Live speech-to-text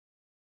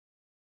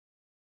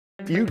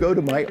If you go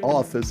to my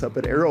office up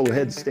at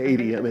Arrowhead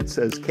Stadium, it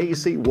says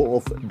Casey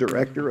Wolf,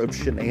 Director of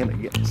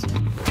Shenanigans.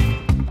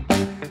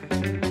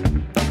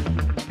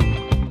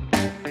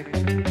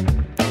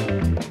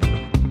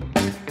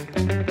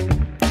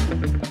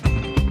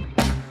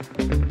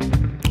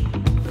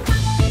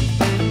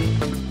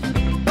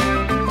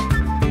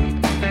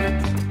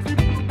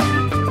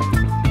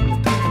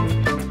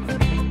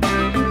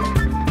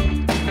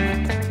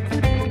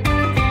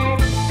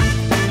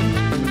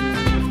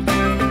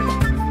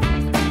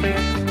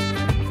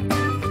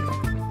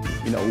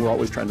 We're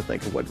always trying to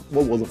think of what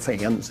will the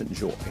fans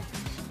enjoy.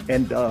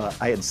 And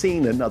I had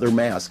seen another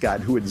mascot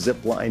who had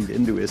zip-lined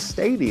into his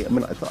stadium,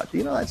 and I thought,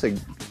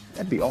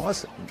 that'd be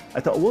awesome. I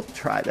thought, we'll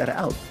try that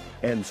out.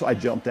 And so I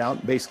jumped out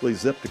and basically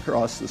zipped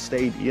across the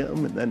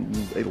stadium, and then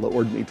they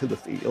lowered me to the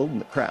field, and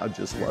the crowd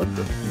just loved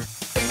it.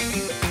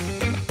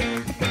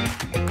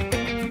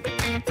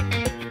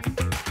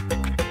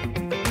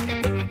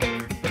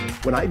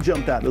 When I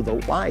jumped out of the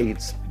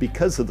lights,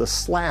 because of the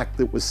slack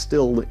that was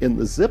still in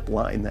the zip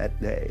line that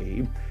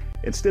day,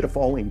 instead of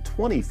falling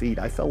 20 feet,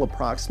 I fell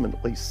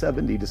approximately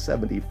 70 to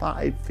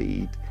 75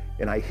 feet,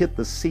 and I hit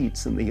the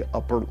seats in the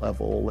upper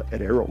level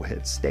at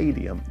Arrowhead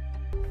Stadium.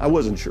 I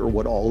wasn't sure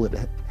what all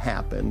had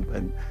happened,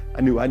 and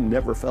I knew I'd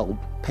never felt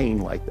pain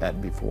like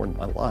that before in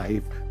my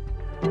life.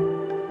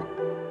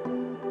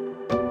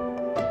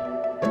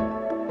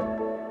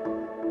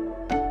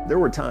 There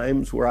were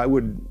times where I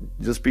would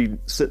just be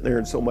sitting there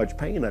in so much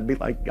pain, I'd be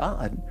like,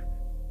 God,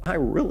 I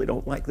really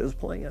don't like this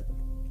plant.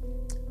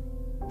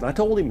 And I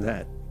told him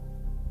that.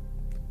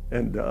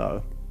 And,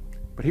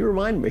 but he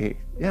reminded me,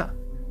 yeah,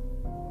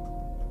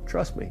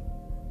 trust me,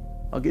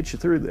 I'll get you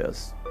through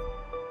this.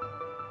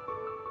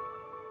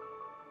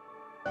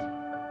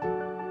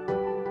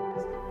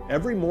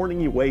 Every morning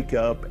you wake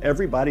up,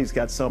 everybody's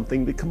got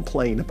something to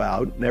complain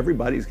about, and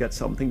everybody's got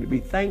something to be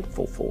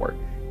thankful for.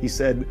 He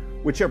said,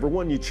 whichever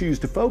one you choose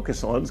to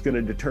focus on is going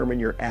to determine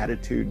your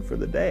attitude for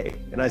the day.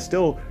 And I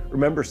still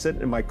remember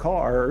sitting in my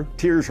car,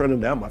 tears running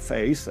down my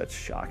face. That's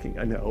shocking,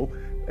 I know.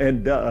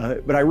 And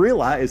but I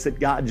realized that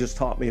God just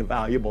taught me a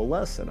valuable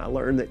lesson. I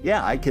learned that,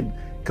 yeah, I could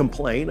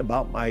complain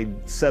about my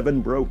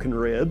 7 broken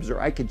ribs, or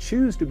I could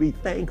choose to be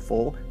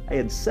thankful I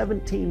had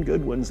 17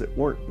 good ones that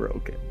weren't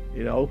broken.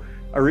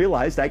 I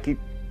realized I could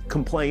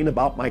complain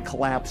about my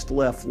collapsed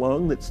left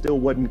lung that still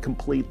wasn't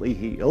completely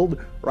healed,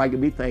 or I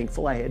could be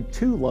thankful I had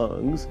 2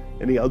 lungs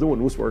and the other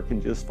one was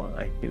working just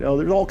fine.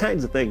 There's all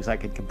kinds of things I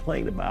could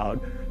complain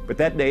about, but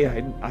that day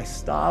I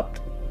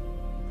stopped,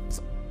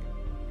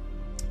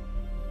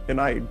 and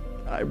I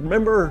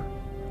remember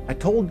I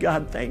told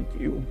God thank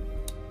you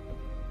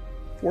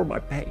for my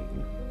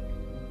pain,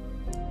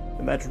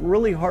 and that's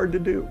really hard to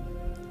do.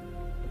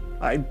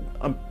 I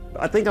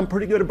think I'm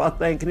pretty good about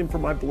thanking him for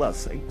my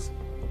blessings,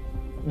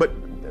 but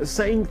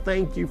saying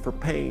thank you for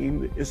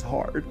pain is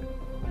hard.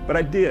 But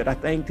I did. I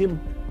thanked him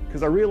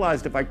because I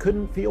realized if I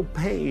couldn't feel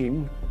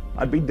pain,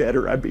 I'd be dead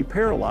or I'd be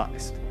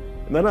paralyzed.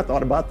 And then I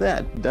thought about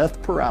that,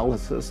 death,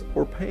 paralysis,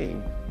 or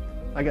pain.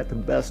 I got the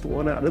best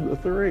one out of the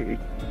 3.